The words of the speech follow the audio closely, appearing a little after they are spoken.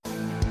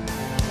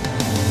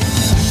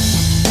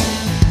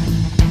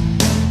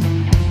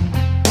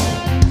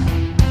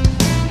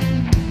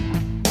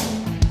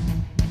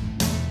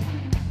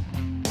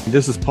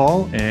This is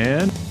Paul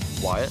and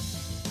Wyatt.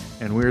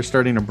 And we're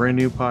starting a brand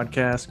new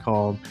podcast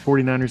called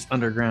 49ers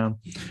Underground.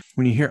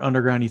 When you hear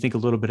underground, you think a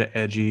little bit of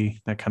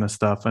edgy, that kind of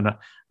stuff. And I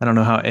don't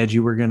know how edgy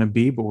we're going to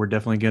be, but we're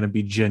definitely going to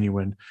be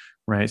genuine,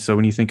 right? So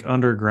when you think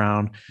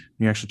underground,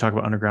 when you actually talk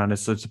about underground,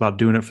 it's about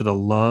doing it for the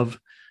love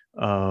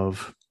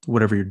of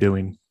whatever you're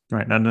doing,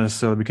 right? Not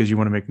necessarily because you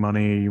want to make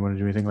money, you want to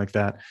do anything like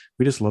that.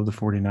 We just love the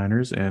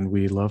 49ers and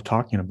we love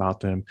talking about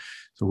them.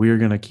 So we are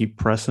going to keep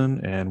pressing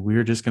and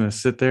we're just going to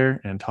sit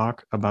there and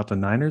talk about the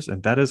Niners.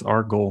 And that is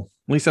our goal.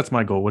 At least that's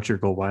my goal. What's your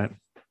goal, Wyatt?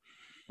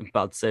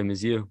 About the same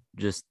as you.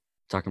 Just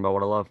talking about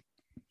what I love.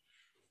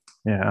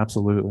 Yeah,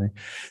 absolutely.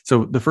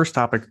 So the first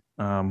topic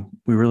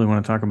we really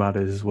want to talk about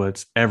is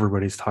what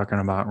everybody's talking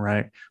about,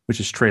 right? Which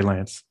is Trey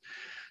Lance.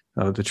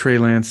 The Trey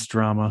Lance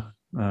drama.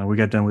 We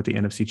got done with the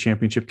NFC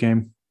Championship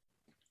game.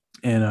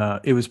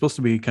 And it was supposed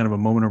to be kind of a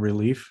moment of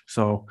relief.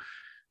 So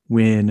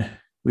when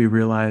we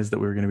realized that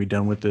we were going to be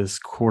done with this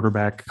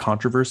quarterback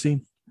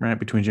controversy, right,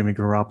 between Jimmy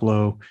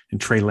Garoppolo and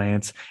Trey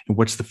Lance, and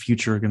what's the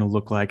future going to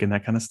look like and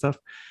that kind of stuff.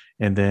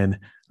 And then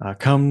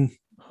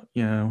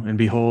and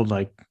behold,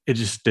 like it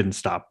just didn't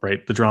stop,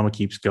 right? The drama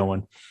keeps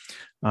going.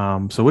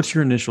 So what's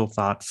your initial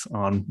thoughts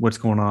on what's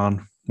going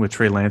on with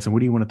Trey Lance and what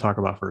do you want to talk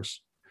about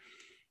first?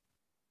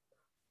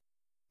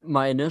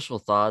 My initial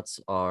thoughts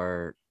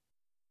are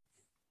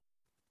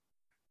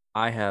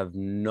I have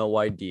no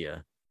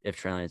idea if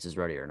Trey Lance is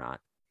ready or not.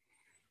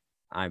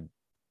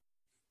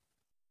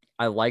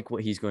 I like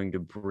what he's going to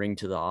bring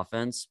to the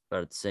offense,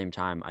 but at the same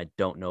time, I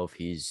don't know if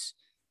he's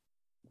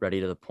ready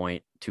to the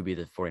point to be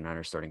the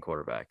 49ers starting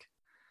quarterback.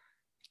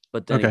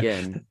 But then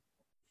again,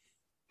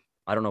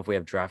 I don't know if we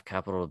have draft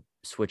capital to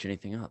switch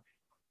anything up.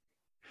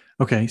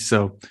 Okay,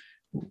 so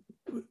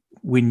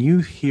when you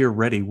hear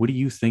ready, what do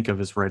you think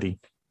of as ready?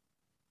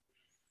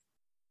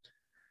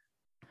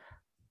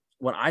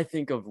 When I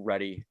think of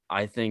ready,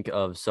 I think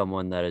of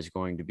someone that is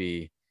going to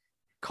be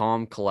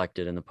calm,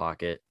 collected in the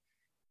pocket,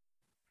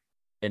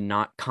 and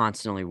not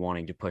constantly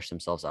wanting to push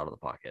themselves out of the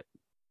pocket.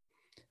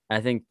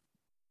 I think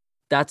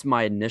that's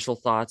my initial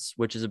thoughts,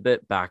 which is a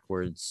bit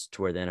backwards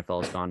to where the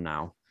NFL has gone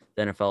now.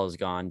 The NFL has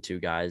gone to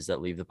guys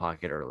that leave the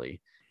pocket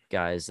early,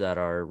 guys that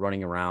are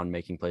running around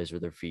making plays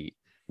with their feet.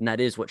 And that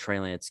is what Trey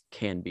Lance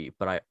can be.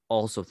 But I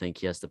also think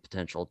he has the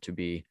potential to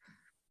be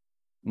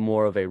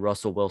more of a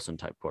Russell Wilson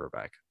type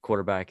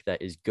quarterback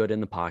that is good in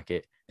the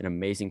pocket, an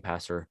amazing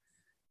passer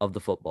of the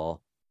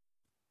football,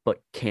 but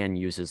can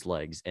use his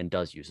legs and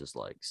does use his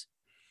legs.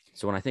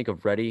 So when I think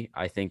of ready,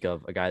 I think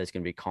of a guy that's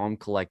going to be calm,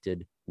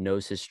 collected,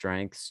 knows his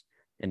strengths,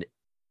 and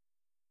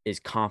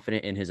is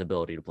confident in his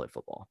ability to play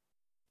football.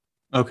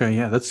 Okay,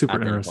 yeah, that's super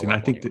interesting.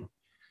 I think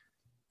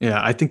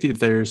that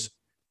there's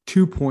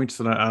 2 points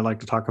that I like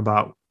to talk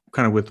about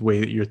kind of with the way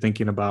that you're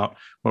thinking about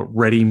what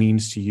ready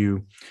means to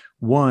you.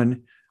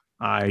 One,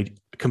 I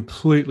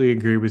completely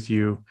agree with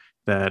you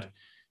that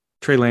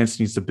Trey Lance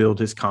needs to build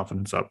his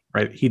confidence up,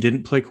 right? He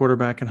didn't play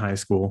quarterback in high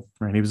school,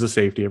 right? He was a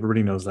safety.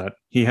 Everybody knows that.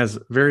 He has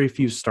very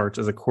few starts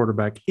as a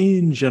quarterback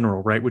in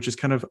general, right? Which is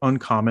kind of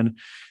uncommon.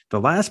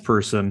 The last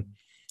person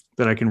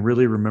that I can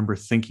really remember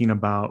thinking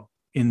about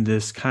in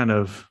this kind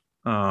of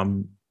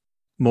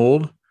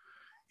mold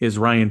is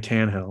Ryan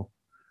Tannehill.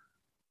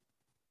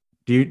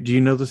 Do you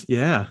know this?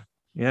 Yeah.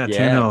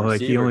 Tannehill, like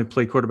he only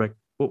played quarterback.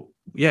 Well,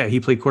 yeah, he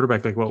played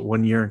quarterback like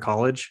 1 year in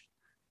college.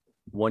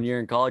 1 year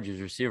in college, he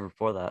was receiver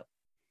before that.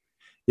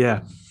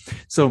 Yeah.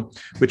 So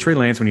with Trey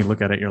Lance, when you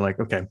look at it, you're like,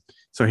 okay,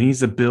 so he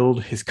needs to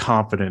build his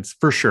confidence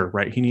for sure,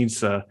 right? He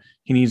needs to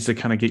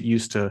kind of get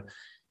used to,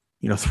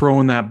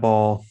 throwing that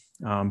ball,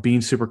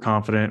 being super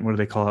confident. What do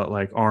they call it?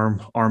 Like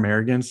arm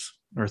arrogance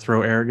or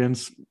throw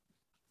arrogance.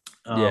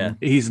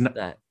 He's not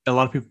that. A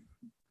lot of people.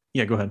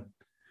 Yeah, go ahead.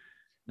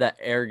 That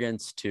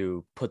arrogance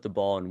to put the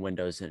ball in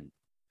windows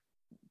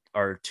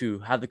or to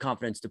have the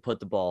confidence to put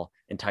the ball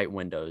in tight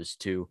windows,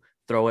 to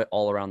throw it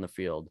all around the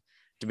field,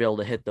 to be able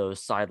to hit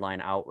those sideline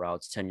out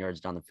routes 10 yards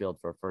down the field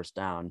for a first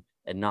down,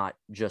 and not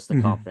just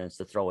the confidence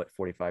to throw it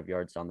 45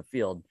 yards down the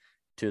field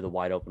to the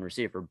wide open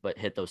receiver, but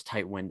hit those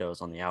tight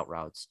windows on the out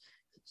routes.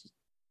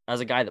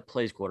 As a guy that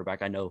plays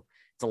quarterback, I know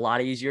it's a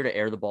lot easier to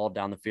air the ball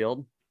down the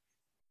field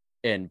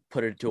and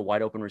put it to a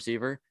wide open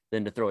receiver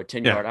than to throw a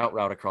 10-yard out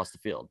route across the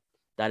field.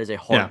 That is a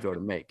hard throw to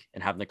make,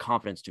 and having the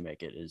confidence to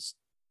make it is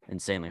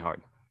insanely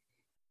hard.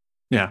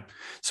 Yeah.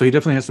 So he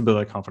definitely has to build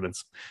that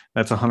confidence.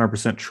 That's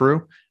 100%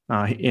 true.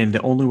 And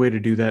the only way to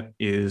do that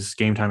is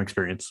game time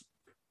experience.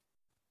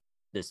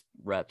 This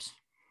reps.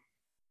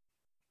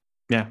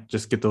 Yeah.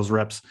 Just get those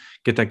reps,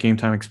 get that game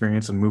time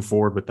experience and move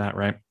forward with that.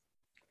 Right.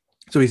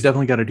 So he's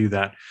definitely got to do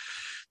that.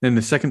 Then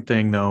the second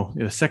thing though,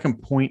 the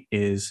second point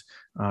is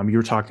you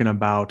were talking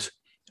about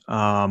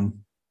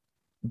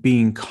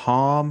being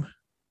calm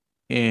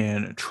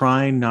and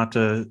trying not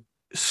to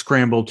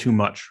scramble too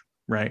much,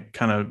 right?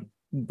 Kind of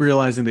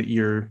realizing that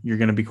you're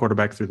going to be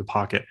quarterback through the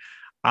pocket.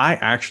 I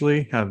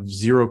actually have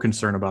zero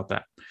concern about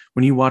that.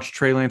 When you watch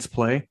Trey Lance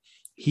play,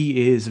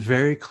 he is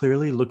very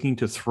clearly looking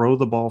to throw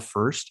the ball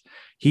first.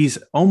 He's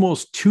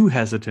almost too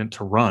hesitant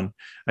to run.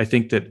 I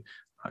think that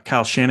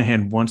Kyle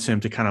Shanahan wants him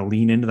to kind of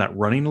lean into that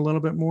running a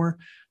little bit more.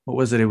 What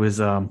was it? It was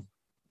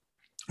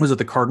it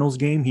the Cardinals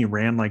game? He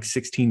ran like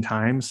 16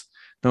 times.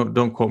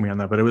 Don't quote me on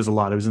that, but it was a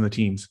lot. It was in the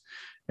teens.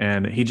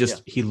 And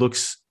he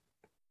looks,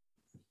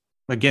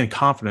 again,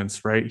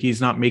 confidence, right? He's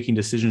not making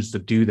decisions to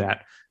do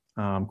that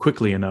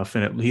quickly enough.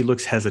 And he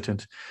looks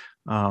hesitant.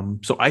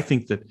 So I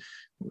think that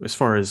as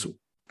far as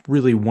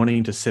really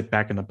wanting to sit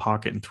back in the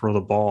pocket and throw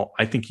the ball,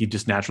 I think he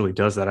just naturally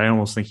does that. I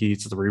almost think he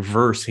needs the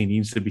reverse. He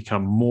needs to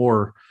become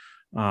more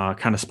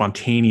kind of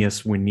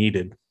spontaneous when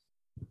needed.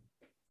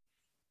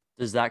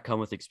 Does that come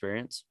with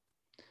experience?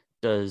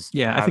 I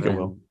think it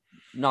will.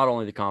 Not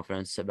only the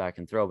confidence to sit back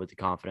and throw, but the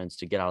confidence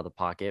to get out of the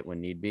pocket when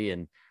need be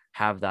and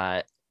have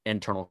that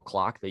internal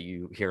clock that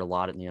you hear a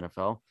lot in the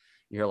NFL.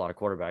 You hear a lot of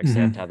quarterbacks, They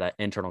have to have that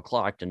internal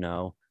clock to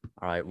know,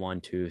 all right,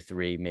 1, 2,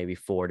 3, maybe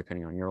 4,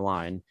 depending on your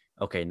line.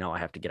 Okay, no, I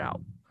have to get out.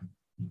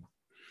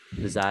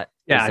 Is that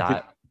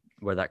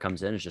where that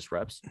comes in? Is just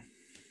reps?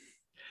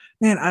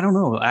 Man, I don't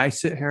know. I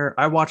sit here,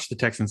 I watched the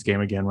Texans game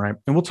again, right?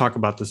 And we'll talk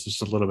about this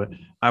just a little bit.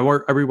 I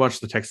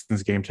rewatched the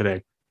Texans game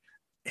today.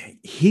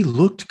 He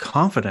looked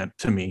confident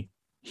to me.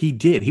 He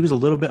did. He was a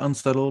little bit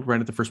unsettled right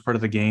at the first part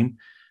of the game,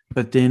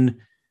 but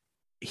then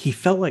he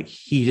felt like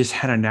he just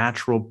had a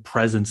natural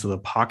presence of the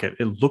pocket.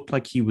 It looked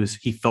like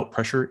he felt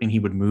pressure and he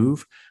would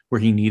move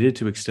where he needed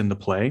to extend the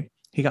play.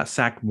 He got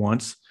sacked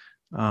once.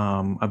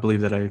 I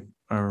believe that I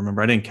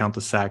remember. I didn't count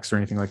the sacks or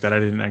anything like that. I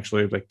didn't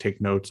actually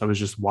take notes. I was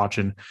just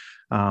watching,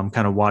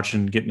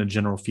 getting a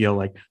general feel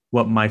like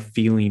what my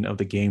feeling of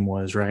the game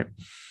was. Right.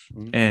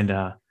 Mm-hmm.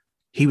 And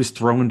he was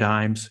throwing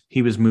dimes.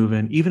 He was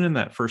moving. Even in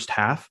that first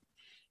half,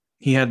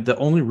 he had the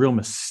only real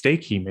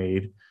mistake he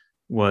made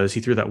was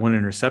he threw that one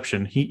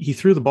interception. He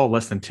threw the ball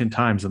less than 10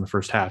 times in the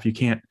first half. You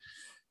can't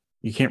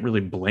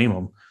really blame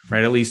him,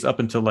 right? At least up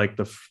until like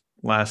the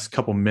last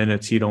couple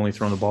minutes, he'd only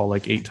thrown the ball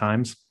like 8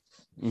 times.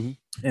 Mm-hmm.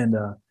 And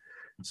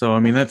so, I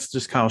mean, that's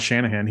just Kyle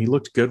Shanahan. He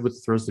looked good with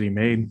the throws that he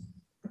made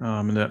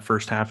in that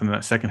first half. And in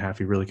that second half,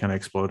 he really kind of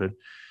exploded.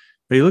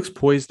 But he looks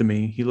poised to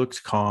me. He looks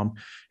calm,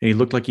 and he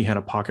looked like he had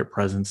a pocket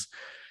presence.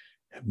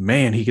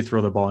 Man, he could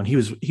throw the ball, and he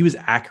was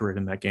accurate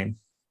in that game.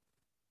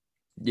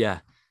 Yeah.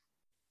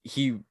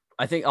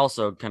 I think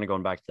also kind of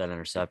going back to that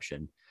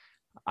interception,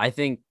 I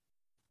think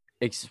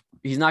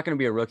he's not going to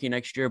be a rookie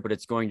next year, but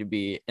it's going to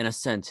be, in a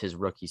sense, his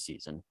rookie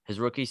season. His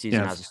rookie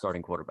season as a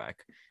starting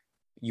quarterback.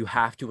 You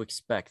have to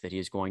expect that he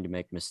is going to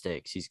make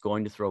mistakes. He's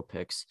going to throw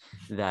picks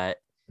that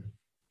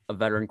a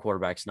veteran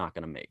quarterback's not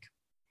going to make.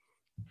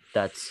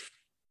 That's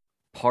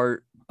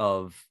part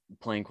of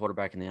playing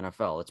quarterback in the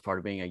NFL. It's part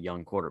of being a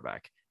young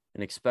quarterback,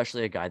 and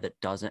especially a guy that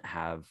doesn't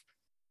have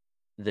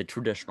the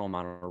traditional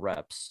amount of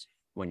reps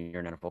when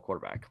you're an NFL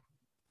quarterback.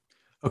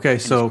 Okay,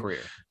 so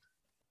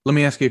let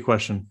me ask you a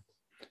question.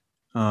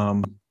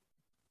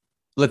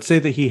 Let's say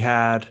that he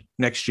had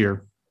next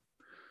year,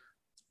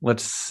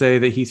 let's say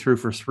that he threw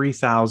for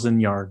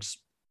 3,000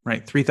 yards,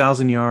 right?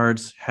 3,000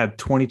 yards, had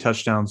 20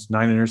 touchdowns,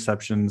 9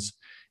 interceptions,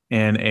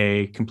 and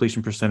a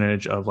completion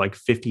percentage of like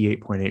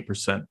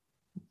 58.8%.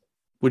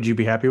 Would you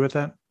be happy with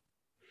that?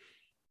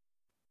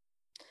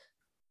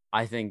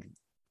 I think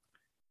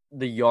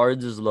the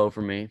yards is low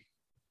for me.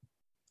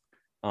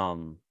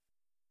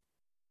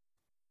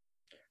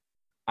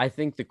 I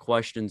think the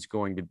question's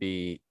going to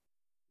be,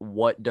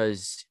 what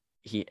does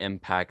he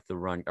impact the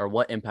run, or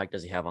what impact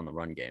does he have on the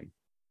run game?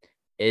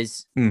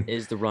 Is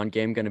the run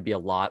game going to be a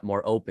lot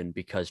more open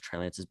because Trey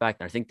Lance is back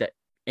there? I think the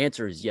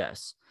answer is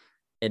yes.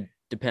 It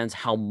depends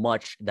how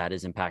much that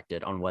is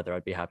impacted on whether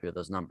I'd be happy with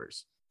those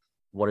numbers.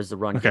 What is the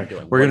run game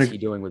doing? What is he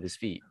doing with his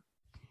feet?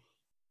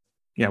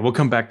 Yeah, we'll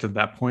come back to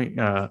that point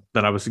that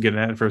I was getting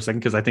at for a second,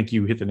 because I think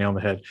you hit the nail on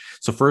the head.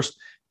 So first,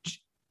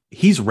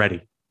 he's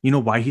ready. You know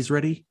why he's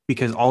ready?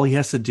 Because all he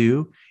has to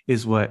do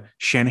is what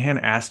Shanahan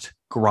asked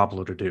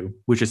Garoppolo to do,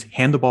 which is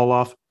hand the ball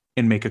off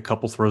and make a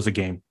couple throws a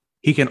game.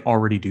 He can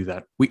already do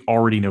that. We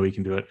already know he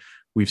can do it.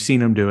 We've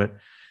seen him do it.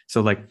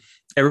 So like,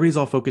 everybody's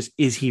all focused.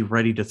 Is he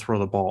ready to throw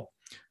the ball?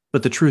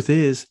 But the truth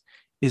is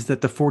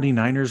that the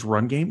 49ers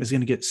run game is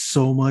going to get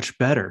so much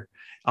better.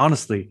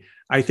 Honestly,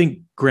 I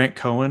think Grant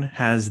Cohen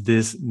has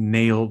this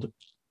nailed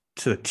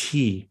to the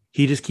T.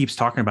 He just keeps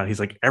talking about it.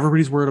 He's like,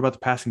 everybody's worried about the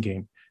passing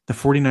game. The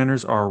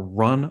 49ers are a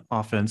run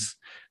offense.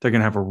 They're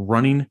going to have a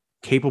running,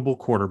 capable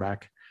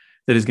quarterback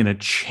that is going to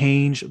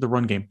change the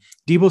run game.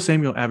 Deebo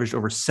Samuel averaged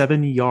over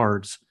 7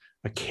 yards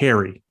a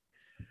carry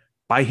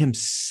by him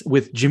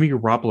with Jimmy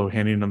Garoppolo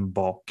handing him the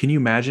ball. Can you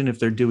imagine if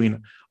they're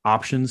doing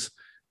options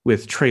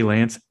with Trey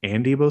Lance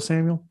and Deebo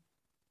Samuel?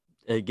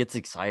 It gets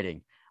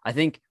exciting. I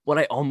think what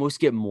I almost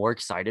get more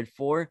excited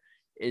for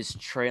is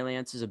Trey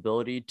Lance's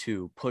ability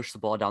to push the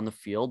ball down the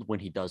field when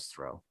he does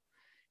throw.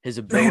 His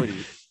ability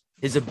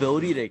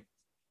to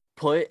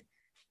put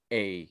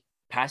a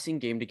passing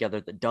game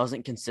together that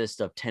doesn't consist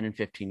of 10 and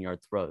 15-yard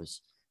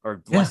throws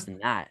or less than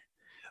that.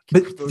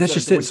 But that's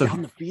just it. So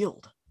down the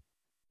field.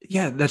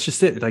 Yeah, that's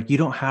just it. Like, you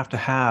don't have to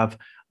have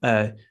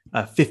a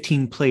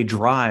 15-play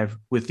drive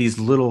with these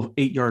little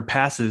 8-yard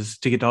passes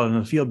to get down on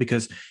the field,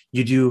 because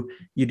you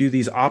do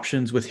these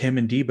options with him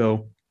and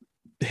Deebo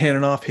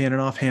handing off,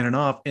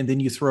 and then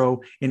you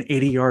throw an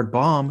 80-yard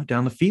bomb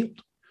down the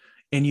field.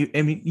 And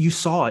you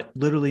saw it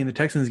literally in the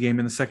Texans game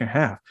in the second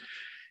half.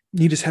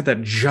 You just had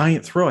that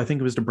giant throw. I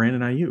think it was to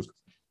Brandon Ayuk.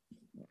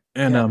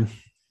 And yeah.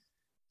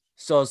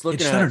 So it's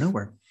out of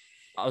nowhere.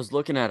 I was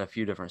looking at a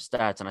few different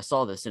stats and I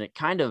saw this and it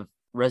kind of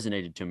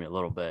resonated to me a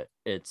little bit.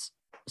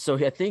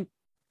 I think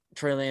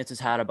Trey Lance has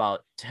had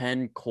about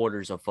 10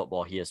 quarters of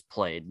football he has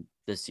played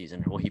this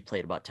season. Well, he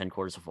played about 10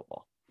 quarters of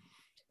football.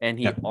 And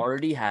he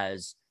already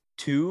has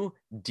 2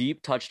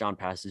 deep touchdown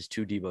passes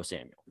to Deebo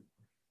Samuel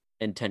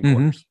in 10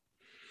 quarters.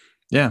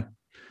 Yeah.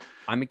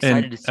 I'm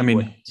excited to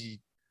see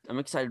I'm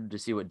excited to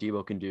see what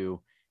Deebo can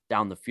do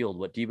down the field,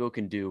 what Deebo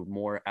can do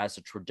more as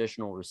a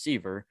traditional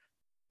receiver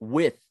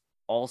with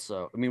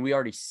also, I mean, we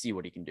already see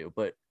what he can do,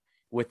 but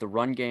with the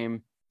run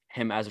game,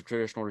 him as a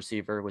traditional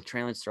receiver with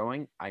Trey Lance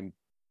throwing, I'm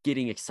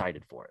getting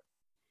excited for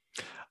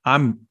it.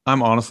 I'm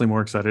honestly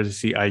more excited to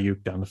see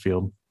Ayuk down the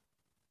field.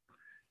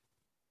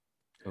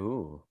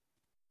 Ooh.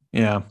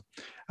 Yeah.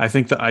 I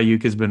think that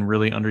Ayuk has been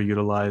really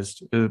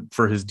underutilized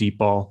for his deep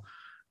ball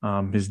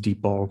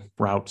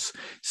routes.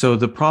 So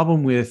the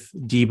problem with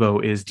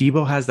Deebo is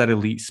Deebo has that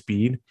elite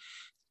speed,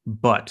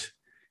 but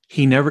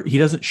he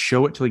doesn't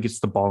show it till he gets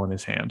the ball in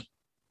his hand.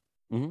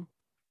 Mm-hmm.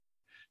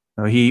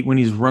 When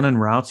he's running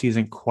routes, he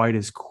isn't quite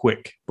as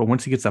quick, but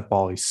once he gets that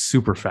ball, he's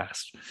super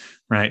fast,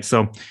 right?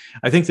 So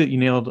I think you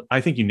nailed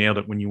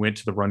it when you went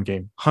to the run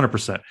game,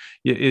 100%.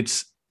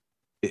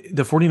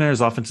 The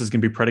 49ers offense is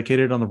going to be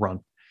predicated on the run,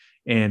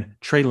 and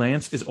Trey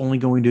Lance is only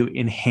going to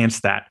enhance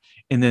that.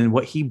 And then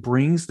what he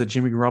brings that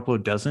Jimmy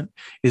Garoppolo doesn't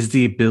is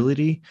the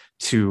ability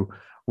to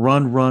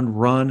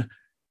run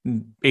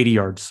 80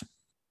 yards,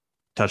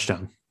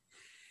 touchdown,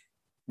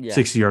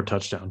 60-yard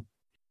touchdown.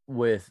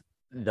 With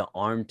the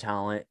arm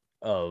talent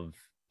of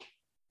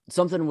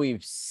something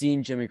we've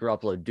seen Jimmy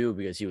Garoppolo do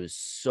because he was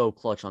so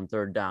clutch on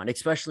third down,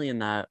 especially in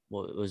that,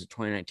 well, it was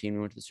 2019 we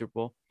went to the Super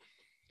Bowl.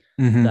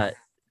 Mm-hmm.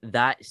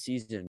 That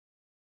season,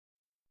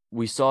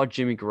 we saw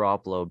Jimmy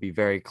Garoppolo be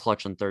very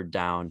clutch on third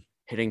down,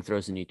 hitting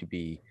throws that need to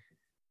be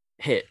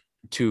hit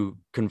to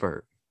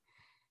convert.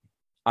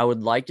 I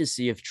would like to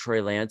see if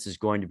Trey Lance is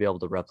going to be able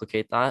to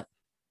replicate that,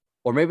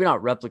 or maybe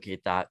not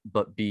replicate that,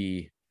 but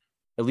be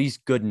at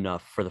least good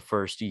enough for the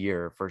first 2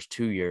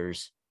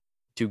 years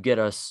to get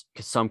us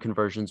some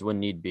conversions when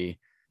need be,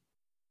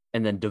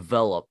 and then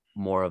develop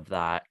more of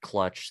that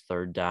clutch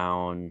third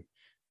down,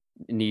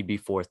 need be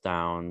fourth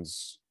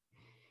downs,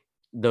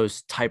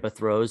 those type of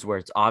throws where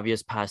it's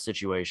obvious pass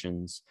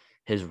situations.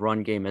 His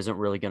run game isn't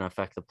really going to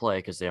affect the play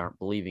because they aren't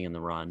believing in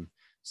the run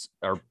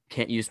or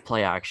can't use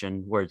play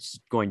action, where it's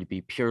going to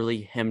be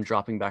purely him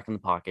dropping back in the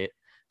pocket,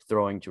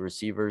 throwing to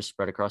receivers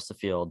spread across the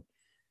field,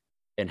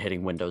 and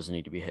hitting windows that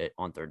need to be hit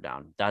on third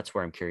down. That's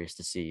where I'm curious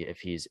to see if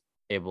he's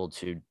able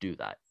to do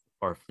that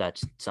or if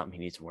that's something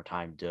he needs more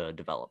time to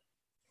develop.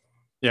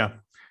 Yeah,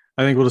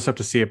 I think we'll just have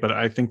to see it, but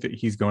I think that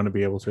he's going to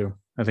be able to.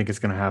 I think it's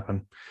going to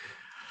happen.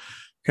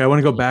 Okay, I want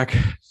to go back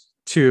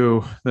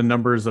to the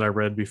numbers that I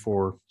read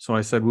before. So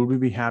I said, would we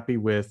be happy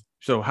with,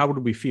 so how would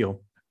we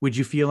feel? Would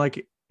you feel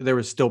like there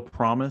was still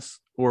promise,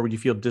 or would you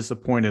feel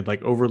disappointed,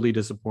 like overly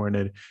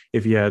disappointed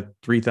if you had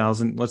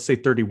 3,000, let's say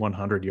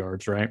 3,100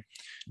 yards, right?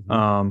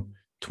 Mm-hmm.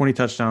 20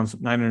 touchdowns,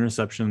 9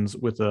 interceptions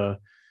with a,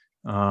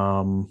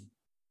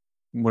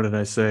 what did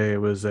I say? It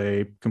was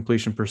a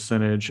completion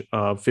percentage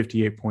of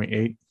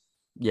 58.8.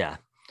 Yeah,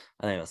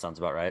 I think that sounds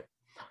about right.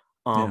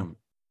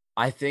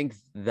 I think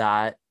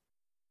that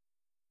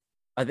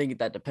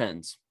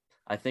depends.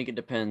 I think it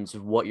depends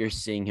what you're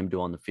seeing him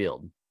do on the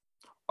field.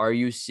 Are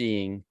you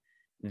seeing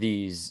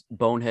these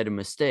boneheaded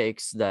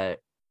mistakes that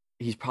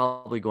he's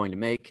probably going to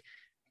make,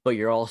 but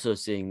you're also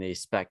seeing these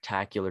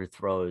spectacular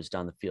throws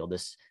down the field,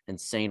 this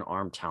insane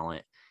arm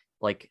talent?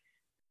 Like,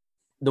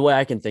 the way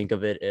I can think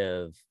of it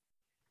is,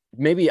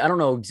 maybe, I don't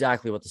know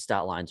exactly what the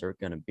stat lines are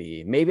going to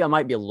be. Maybe I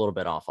might be a little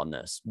bit off on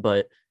this,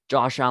 but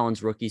Josh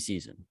Allen's rookie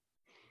season,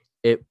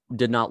 it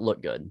did not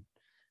look good,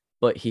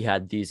 but he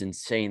had these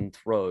insane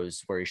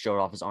throws where he showed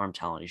off his arm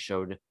talent. He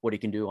showed what he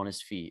can do on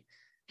his feet.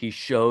 He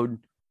showed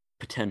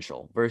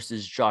potential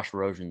versus Josh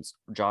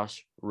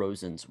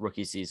Rosen's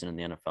rookie season in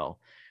the NFL,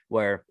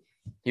 where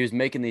he was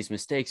making these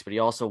mistakes, but he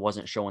also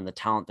wasn't showing the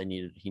talent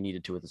he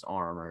needed to with his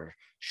arm, or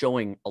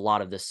showing a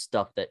lot of this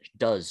stuff that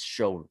does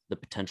show the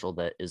potential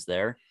that is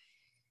there.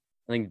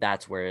 I think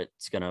that's where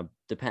it's going to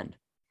depend.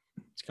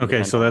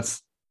 Okay, so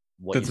that's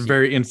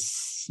very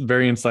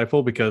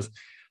insightful, because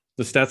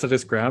the stats I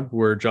just grabbed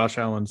were Josh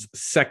Allen's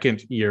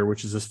second year,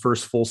 which is his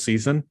first full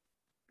season.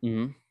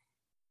 Mm-hmm.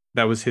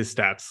 That was his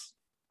stats.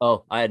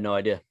 Oh, I had no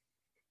idea.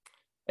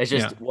 It's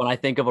just when I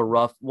think of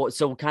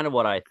so kind of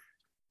what I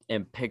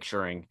am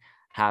picturing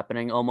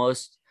happening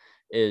almost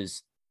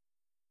is,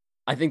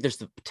 I think there's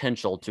the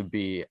potential to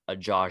be a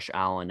Josh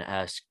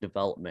Allen-esque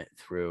development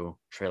through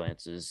Trey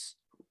Lance's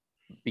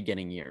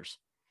beginning years.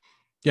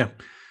 Yeah.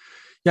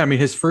 I mean,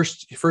 his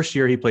first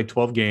year, he played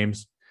 12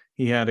 games.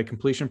 He had a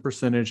completion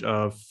percentage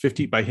of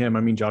 50 by him. I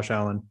mean, Josh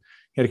Allen,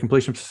 he had a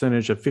completion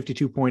percentage of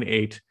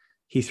 52.8.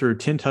 He threw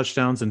 10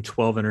 touchdowns and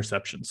 12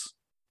 interceptions.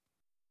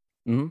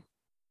 Mm-hmm.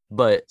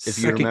 But Second,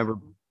 if you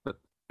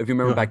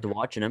remember go back ahead. to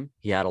watching him,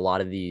 he had a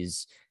lot of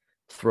these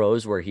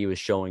throws where he was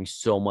showing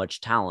so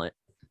much talent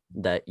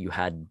that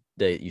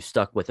you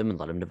stuck with him and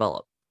let him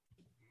develop.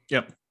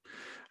 Yep,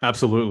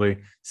 absolutely.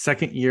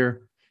 Second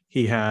year,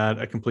 he had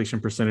a completion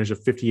percentage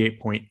of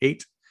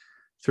 58.8,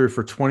 threw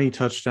for 20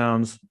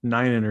 touchdowns,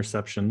 9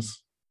 interceptions,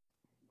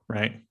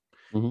 right?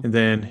 Mm-hmm. And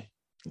then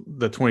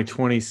the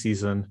 2020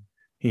 season,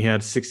 he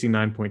had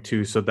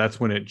 69.2. So that's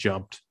when it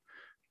jumped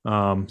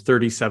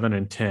 37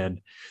 and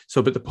 10.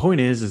 So, but the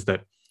point is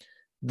that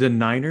the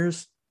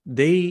Niners,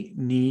 they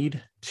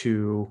need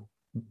to,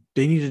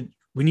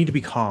 we need to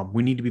be calm.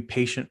 We need to be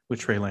patient with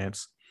Trey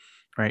Lance,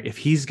 right? If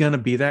he's going to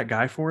be that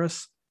guy for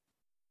us,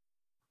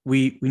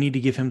 we need to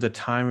give him the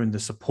time and the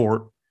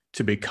support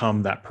to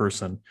become that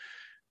person.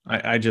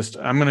 I'm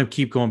going to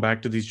keep going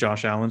back to these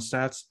Josh Allen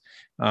stats.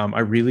 I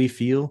really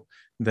feel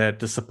that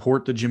the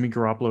support that Jimmy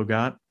Garoppolo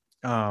got,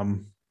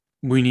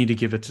 we need to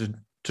give it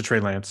to Trey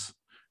Lance.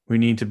 We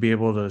need to be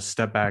able to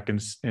step back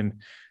and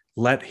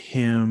let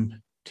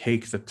him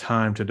take the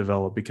time to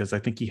develop, because I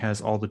think he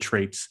has all the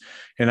traits.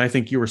 And I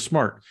think you were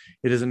smart.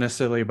 It isn't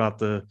necessarily about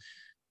the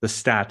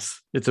stats.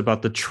 It's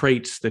about the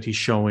traits that he's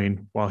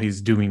showing while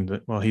he's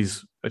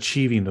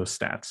achieving those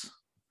stats.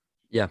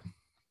 Yeah,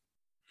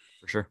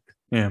 for sure.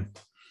 Yeah.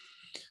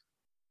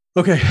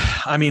 Okay.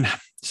 I mean,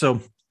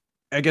 so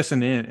I guess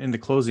in the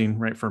closing,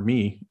 right, for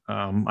me,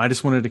 I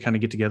just wanted to kind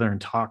of get together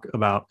and talk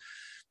about,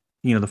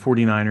 the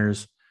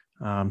 49ers,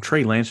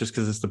 Trey Lance, just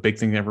because it's the big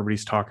thing that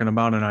everybody's talking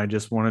about. And I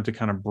just wanted to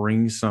kind of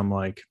bring some,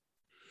 like,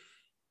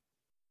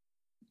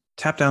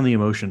 tap down the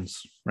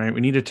emotions, right?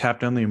 We need to tap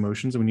down the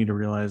emotions, and we need to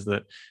realize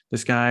that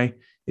this guy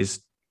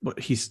is what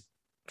he's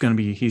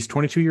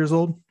 22 years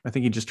old. I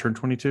think he just turned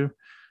 22.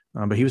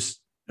 But he's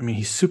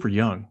super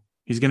young.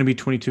 He's going to be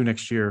 22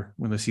 next year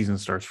when the season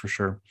starts for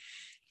sure.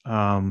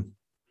 Um,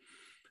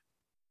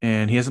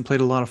 and he hasn't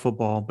played a lot of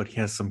football, but he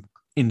has some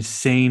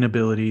insane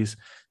abilities.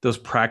 Those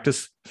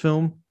practice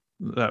film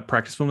they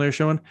were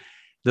showing,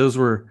 those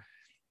were,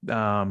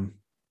 um,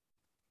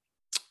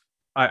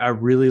 I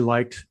really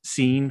liked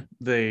seeing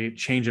the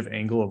change of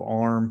angle of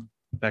arm,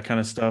 that kind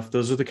of stuff.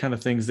 Those are the kind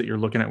of things that you're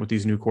looking at with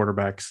these new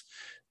quarterbacks.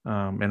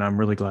 And I'm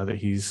really glad that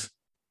he's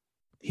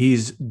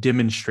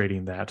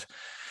demonstrating that.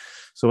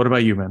 So what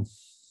about you, man?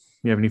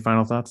 You have any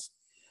final thoughts?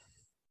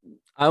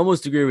 I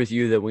almost agree with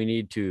you that we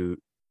need to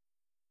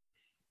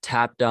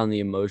tap down the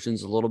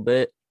emotions a little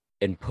bit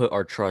and put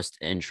our trust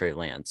in Trey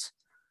Lance.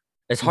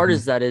 As hard Mm-hmm.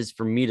 as that is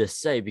for me to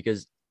say,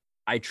 because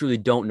I truly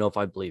don't know if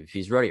I believe if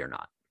he's ready or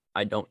not.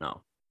 I don't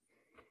know.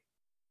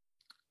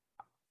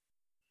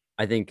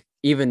 I think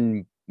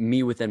even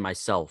me within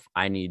myself,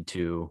 I need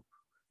to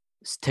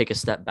take a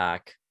step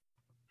back,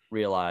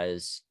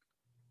 realize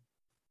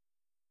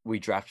we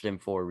drafted him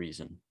for a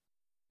reason.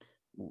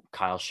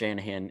 Kyle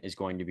Shanahan is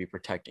going to be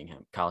protecting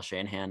him. Kyle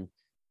Shanahan,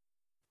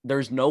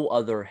 there's no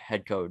other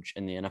head coach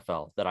in the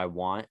NFL that I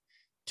want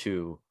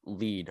to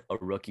lead a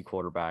rookie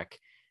quarterback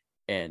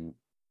and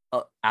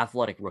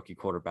athletic rookie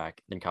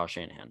quarterback than Kyle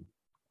Shanahan.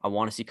 I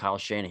want to see Kyle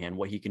Shanahan,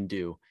 what he can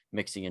do,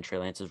 mixing in Trey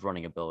Lance's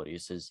running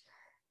abilities,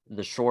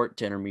 the short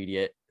to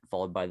intermediate,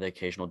 followed by the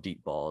occasional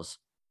deep balls.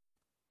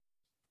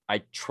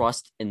 I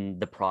trust in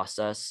the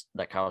process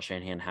that Kyle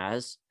Shanahan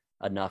has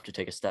enough to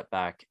take a step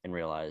back and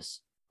realize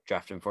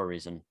draft him for a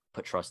reason,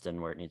 put trust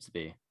in where it needs to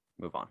be,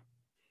 move on.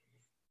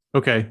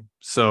 Okay,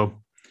 so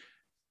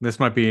this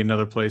might be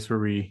another place where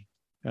we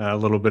a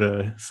little bit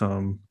of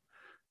some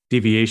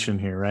deviation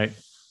here, right?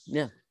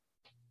 Yeah.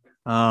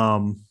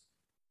 Um,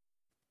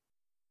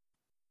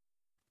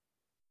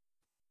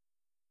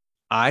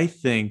 I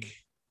think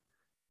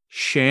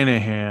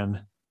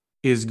Shanahan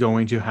is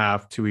going to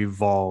have to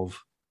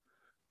evolve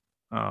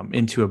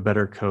into a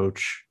better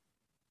coach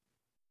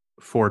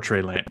for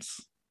Trey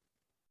Lance.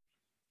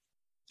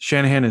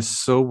 Shanahan is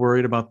so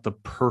worried about the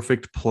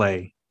perfect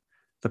play,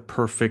 the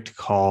perfect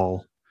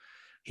call.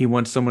 He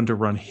wants someone to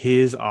run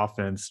his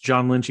offense.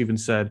 John Lynch even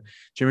said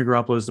Jimmy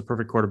Garoppolo is the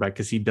perfect quarterback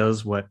because he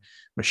does what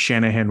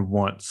Shanahan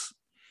wants.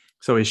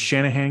 So is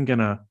Shanahan going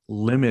to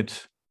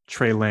limit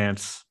Trey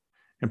Lance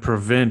and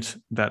prevent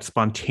that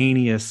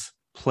spontaneous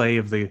play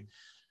of the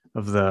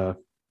of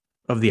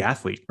the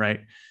athlete,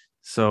 right?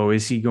 So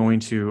is he going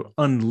to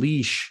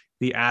unleash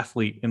the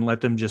athlete and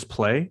let them just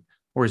play,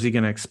 or is he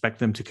going to expect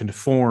them to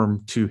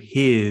conform to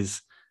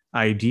his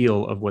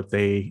ideal of what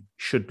they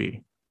should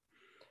be?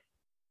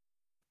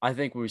 I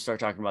think when we start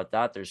talking about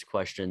that, there's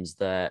questions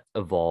that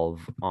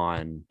evolve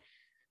on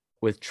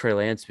with Trey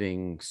Lance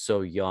being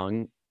so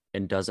young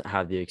and doesn't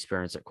have the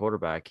experience at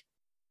quarterback.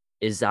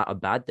 Is that a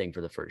bad thing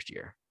for the first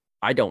year?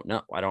 I don't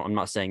know. I'm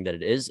not saying that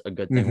it is a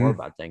good thing or a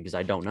Mm-hmm. bad thing because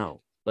I don't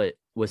know. But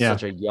with Yeah.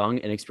 such a young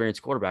and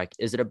experienced quarterback,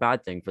 is it a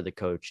bad thing for the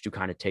coach to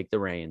kind of take the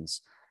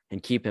reins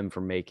and keep him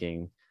from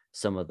making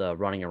some of the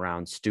running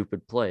around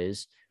stupid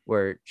plays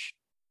where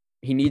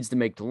he needs to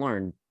make to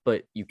learn,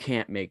 but you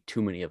can't make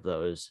too many of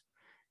those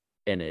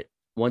in it.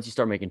 Once you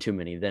start making too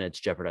many, then it's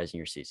jeopardizing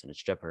your season.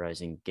 It's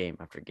jeopardizing game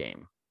after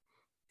game.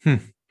 Hmm.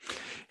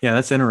 Yeah,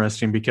 that's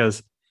interesting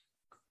because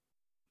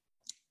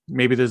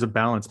maybe there's a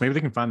balance. Maybe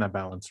they can find that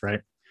balance,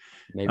 right?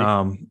 Maybe.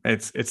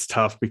 It's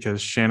tough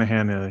because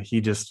Shanahan,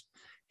 he gets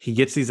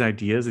these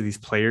ideas of these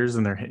players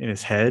in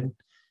his head.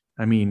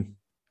 I mean,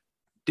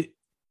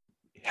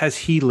 has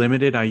he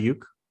limited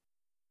Ayuk?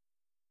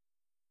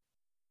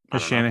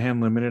 Has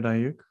Shanahan limited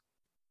Ayuk?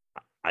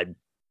 I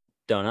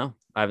don't know.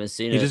 I haven't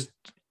seen it.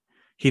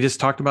 He just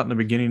talked about in the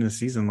beginning of the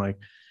season, like,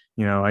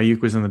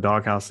 Ayuk was in the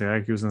doghouse.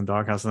 Ayuk was in the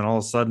doghouse, and then all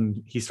of a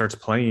sudden he starts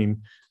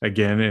playing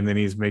again, and then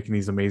he's making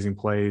these amazing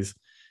plays.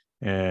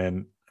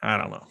 And I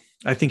don't know.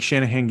 I think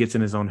Shanahan gets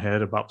in his own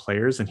head about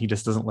players, and he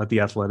just doesn't let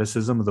the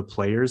athleticism of the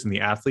players and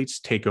the athletes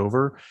take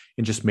over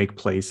and just make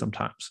plays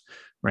sometimes,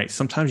 right?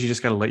 Sometimes you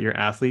just got to let your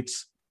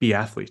athletes be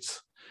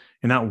athletes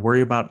and not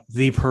worry about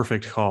the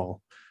perfect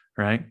call,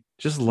 right?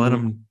 Just let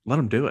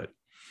them do it.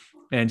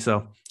 And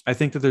so I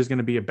think that there's going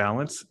to be a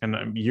balance,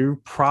 and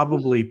you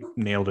probably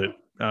nailed it.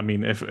 I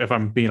mean, if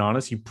I'm being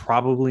honest, you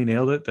probably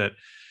nailed it, that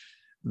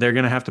they're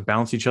going to have to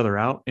balance each other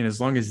out. And as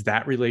long as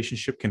that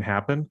relationship can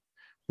happen,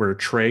 where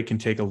Trey can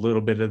take a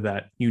little bit of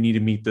that, you need to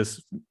meet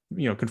this,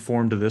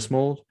 conform to this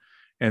mold.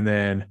 And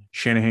then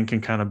Shanahan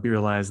can kind of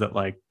realize that,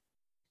 like,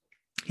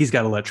 he's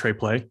got to let Trey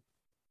play.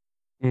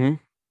 Mm-hmm.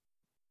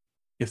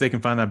 If they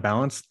can find that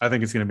balance, I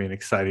think it's going to be an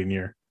exciting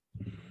year.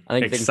 I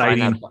think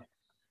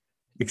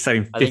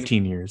exciting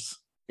 15 years.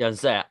 Yeah,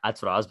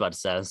 that's what I was about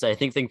to say. I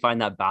think they can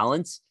find that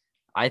balance.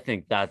 I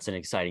think that's an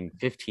exciting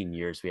 15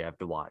 years we have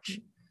to watch.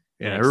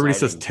 Yeah, everybody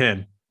says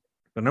 10,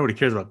 but nobody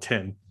cares about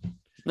 10.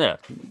 Yeah.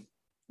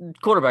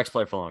 Quarterbacks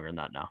play for longer than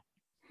that now.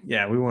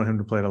 Yeah, we want him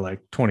to play to like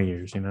 20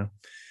 years,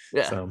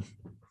 Yeah. So,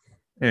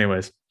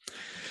 anyways.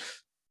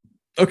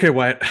 Okay,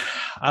 Wyatt,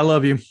 I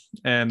love you.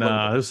 And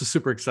this is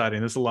super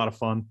exciting. This is a lot of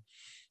fun.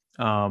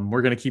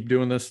 We're going to keep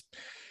doing this.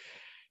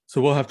 So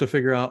we'll have to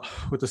figure out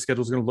what the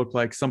schedule is going to look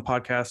like. Some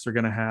podcasts are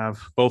going to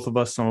have both of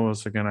us. Some of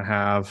us are going to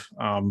have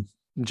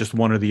just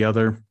one or the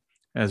other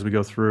as we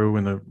go through.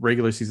 When the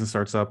regular season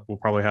starts up, we'll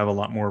probably have a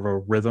lot more of a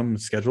rhythm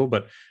schedule,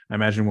 but I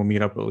imagine we'll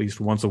meet up at least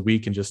once a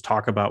week and just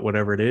talk about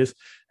whatever it is.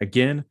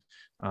 Again,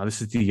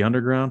 this is the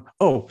Underground.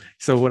 Oh,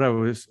 so what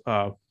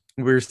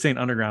we were saying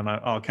Underground,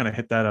 I'll kind of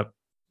hit that up.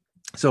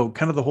 So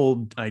kind of the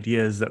whole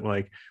idea is that,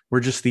 like, we're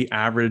just the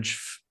average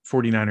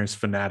 49ers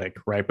fanatic,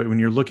 right? But when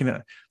you're looking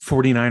at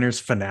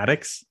 49ers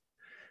fanatics,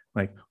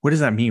 like, what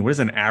does that mean? What is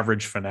an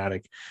average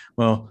fanatic?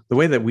 Well, the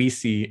way that we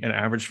see an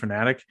average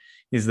fanatic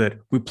is that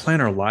we plan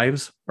our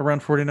lives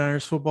around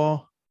 49ers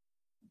football,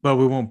 but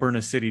we won't burn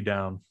a city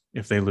down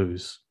if they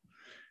lose.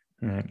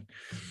 All right.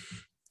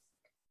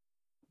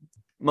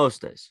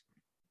 Most days.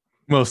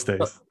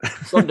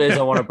 Some days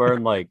I want to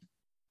burn, like,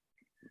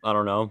 I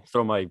don't know,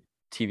 throw my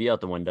TV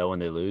out the window when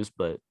they lose,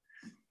 but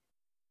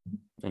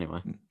anyway.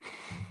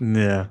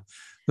 Yeah.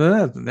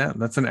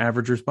 That's an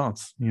average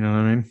response. You know what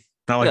I mean?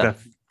 Not like that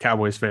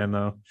Cowboys fan,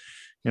 though.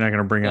 You're not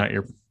going to bring out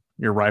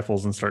your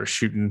rifles and start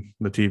shooting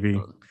the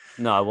TV.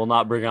 No, I will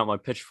not bring out my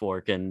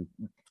pitchfork and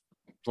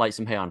light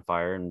some hay on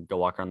fire and go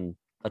walk on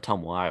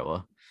Ottumwa,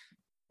 Iowa.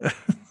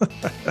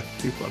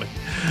 Too funny.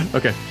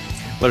 Okay.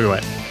 Love you,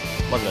 Wyatt.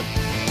 Love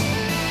you.